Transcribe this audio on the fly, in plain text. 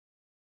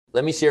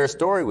Let me share a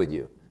story with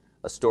you,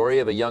 a story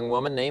of a young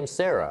woman named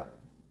Sarah.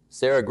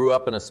 Sarah grew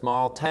up in a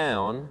small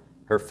town,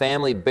 her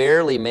family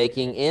barely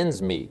making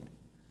ends meet.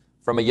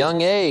 From a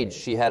young age,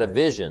 she had a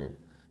vision.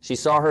 She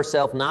saw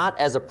herself not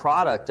as a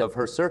product of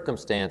her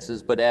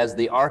circumstances, but as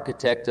the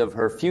architect of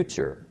her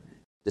future.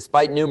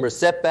 Despite numerous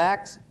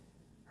setbacks,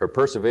 her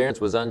perseverance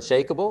was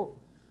unshakable.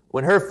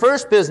 When her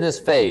first business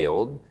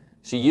failed,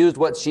 she used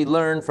what she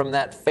learned from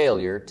that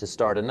failure to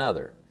start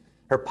another.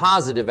 Her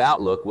positive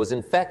outlook was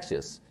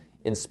infectious,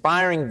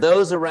 inspiring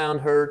those around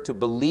her to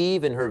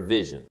believe in her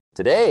vision.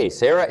 Today,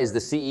 Sarah is the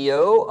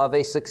CEO of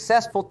a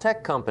successful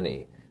tech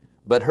company,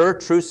 but her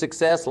true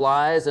success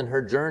lies in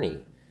her journey,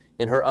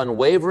 in her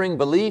unwavering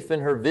belief in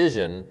her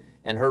vision,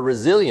 and her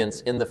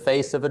resilience in the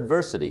face of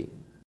adversity.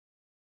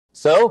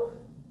 So,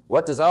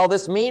 what does all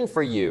this mean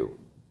for you?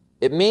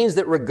 It means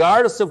that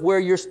regardless of where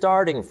you're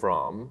starting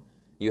from,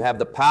 you have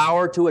the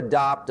power to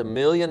adopt a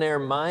millionaire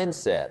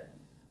mindset.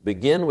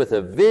 Begin with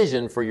a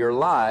vision for your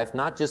life,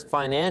 not just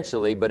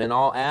financially, but in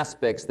all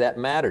aspects that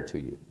matter to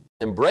you.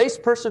 Embrace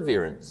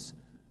perseverance,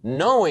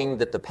 knowing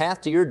that the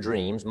path to your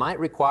dreams might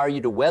require you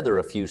to weather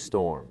a few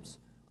storms.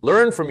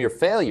 Learn from your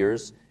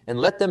failures and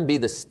let them be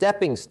the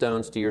stepping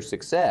stones to your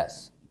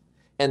success.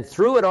 And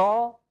through it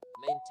all,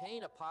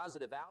 maintain a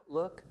positive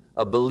outlook,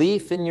 a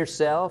belief in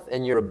yourself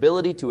and your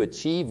ability to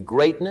achieve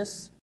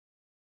greatness.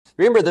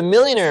 Remember, the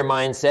millionaire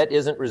mindset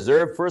isn't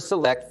reserved for a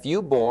select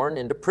few born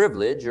into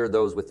privilege or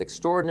those with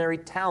extraordinary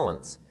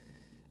talents.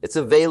 It's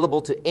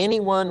available to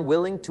anyone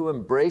willing to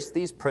embrace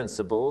these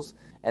principles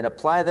and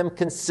apply them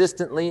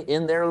consistently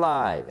in their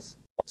lives.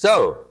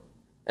 So,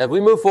 as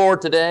we move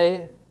forward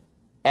today,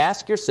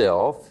 ask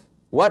yourself,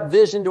 what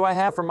vision do I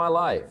have for my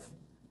life?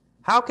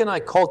 How can I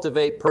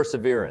cultivate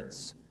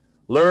perseverance,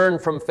 learn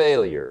from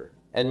failure,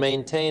 and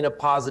maintain a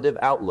positive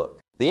outlook?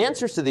 The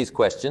answers to these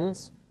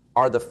questions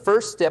are the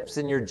first steps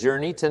in your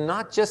journey to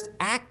not just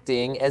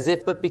acting as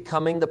if but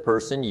becoming the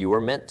person you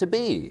are meant to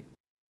be.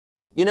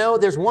 You know,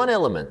 there's one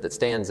element that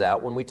stands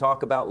out when we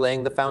talk about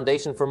laying the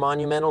foundation for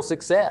monumental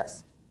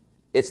success.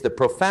 It's the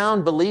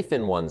profound belief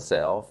in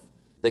oneself,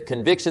 the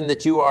conviction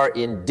that you are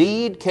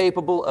indeed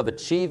capable of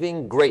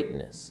achieving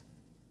greatness.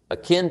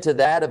 Akin to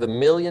that of a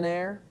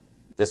millionaire,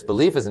 this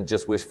belief isn't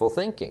just wishful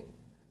thinking.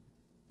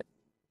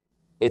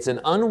 It's an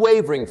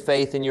unwavering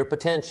faith in your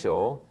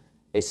potential,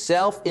 a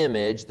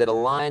self-image that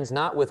aligns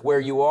not with where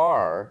you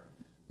are,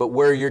 but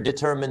where you're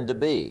determined to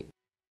be.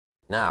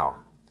 Now,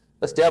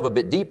 let's delve a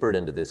bit deeper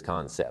into this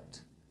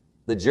concept.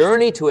 The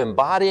journey to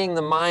embodying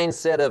the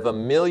mindset of a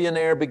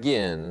millionaire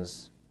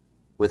begins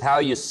with how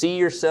you see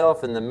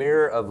yourself in the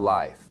mirror of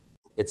life.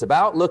 It's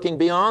about looking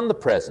beyond the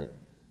present,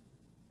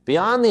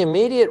 beyond the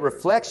immediate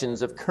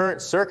reflections of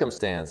current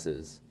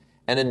circumstances,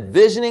 and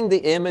envisioning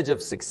the image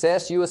of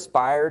success you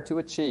aspire to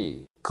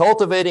achieve.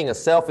 Cultivating a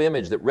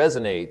self-image that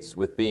resonates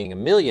with being a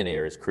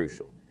millionaire is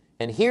crucial.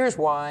 And here's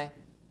why.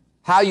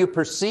 How you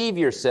perceive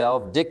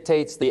yourself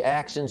dictates the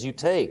actions you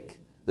take,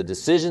 the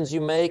decisions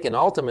you make, and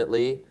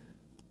ultimately,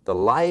 the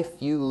life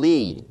you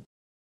lead.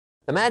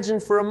 Imagine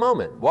for a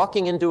moment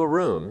walking into a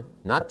room,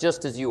 not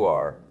just as you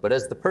are, but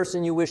as the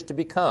person you wish to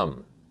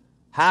become.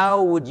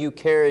 How would you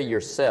carry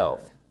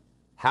yourself?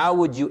 How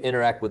would you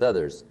interact with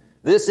others?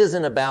 This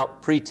isn't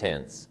about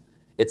pretense.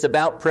 It's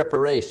about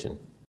preparation.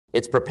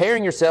 It's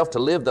preparing yourself to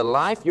live the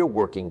life you're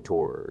working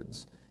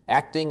towards,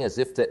 acting as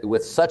if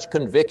with such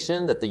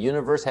conviction that the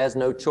universe has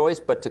no choice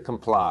but to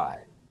comply.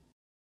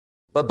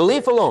 But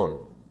belief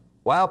alone,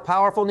 while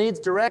powerful, needs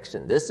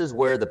direction. This is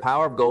where the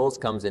power of goals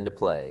comes into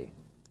play.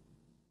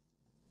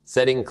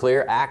 Setting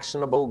clear,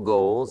 actionable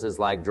goals is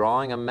like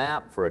drawing a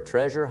map for a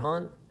treasure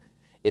hunt.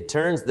 It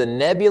turns the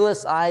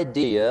nebulous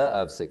idea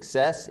of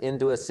success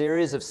into a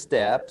series of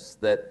steps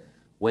that,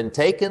 when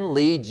taken,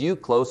 lead you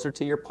closer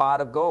to your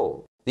pot of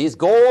gold. These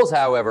goals,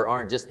 however,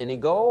 aren't just any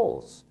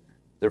goals.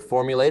 They're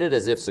formulated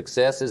as if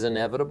success is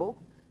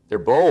inevitable. They're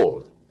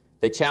bold.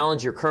 They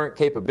challenge your current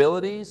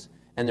capabilities,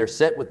 and they're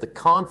set with the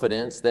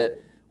confidence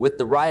that with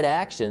the right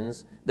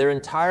actions, they're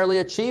entirely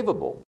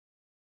achievable.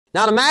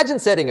 Now imagine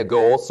setting a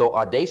goal so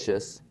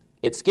audacious,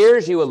 it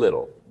scares you a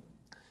little.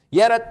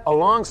 Yet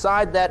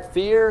alongside that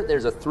fear,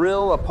 there's a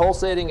thrill, a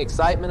pulsating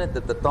excitement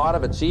at the thought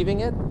of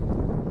achieving it.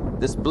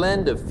 This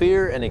blend of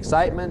fear and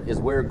excitement is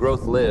where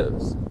growth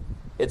lives.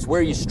 It's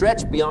where you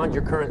stretch beyond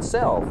your current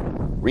self,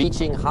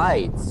 reaching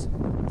heights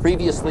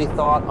previously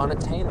thought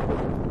unattainable.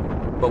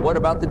 But what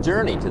about the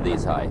journey to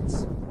these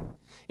heights?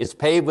 It's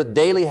paved with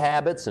daily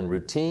habits and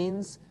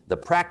routines, the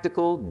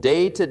practical,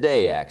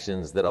 day-to-day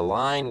actions that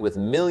align with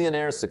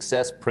millionaire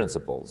success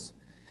principles.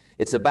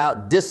 It's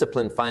about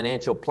disciplined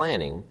financial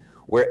planning,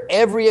 where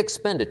every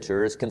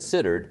expenditure is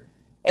considered,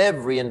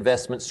 every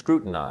investment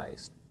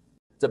scrutinized.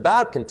 It's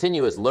about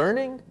continuous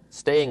learning,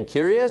 staying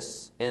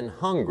curious, and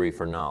hungry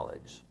for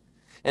knowledge.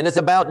 And it's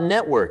about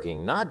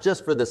networking, not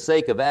just for the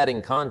sake of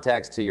adding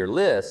contacts to your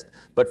list,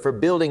 but for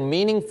building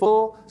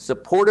meaningful,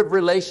 supportive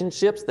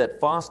relationships that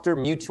foster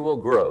mutual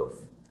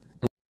growth.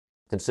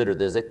 Consider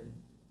this.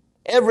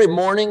 Every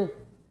morning,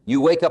 you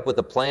wake up with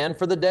a plan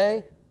for the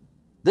day.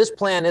 This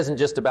plan isn't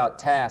just about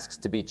tasks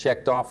to be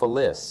checked off a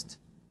list.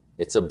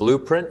 It's a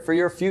blueprint for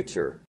your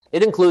future.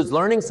 It includes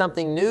learning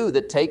something new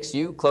that takes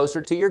you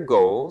closer to your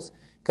goals,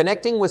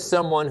 connecting with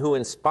someone who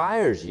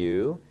inspires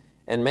you,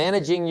 and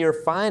managing your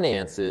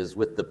finances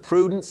with the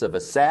prudence of a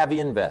savvy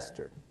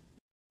investor.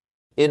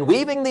 In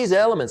weaving these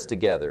elements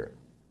together,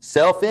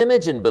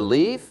 self-image and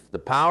belief, the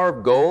power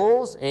of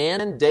goals,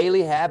 and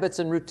daily habits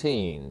and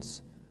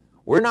routines,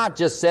 we're not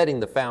just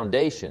setting the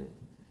foundation.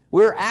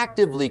 We're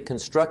actively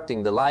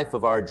constructing the life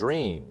of our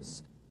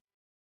dreams,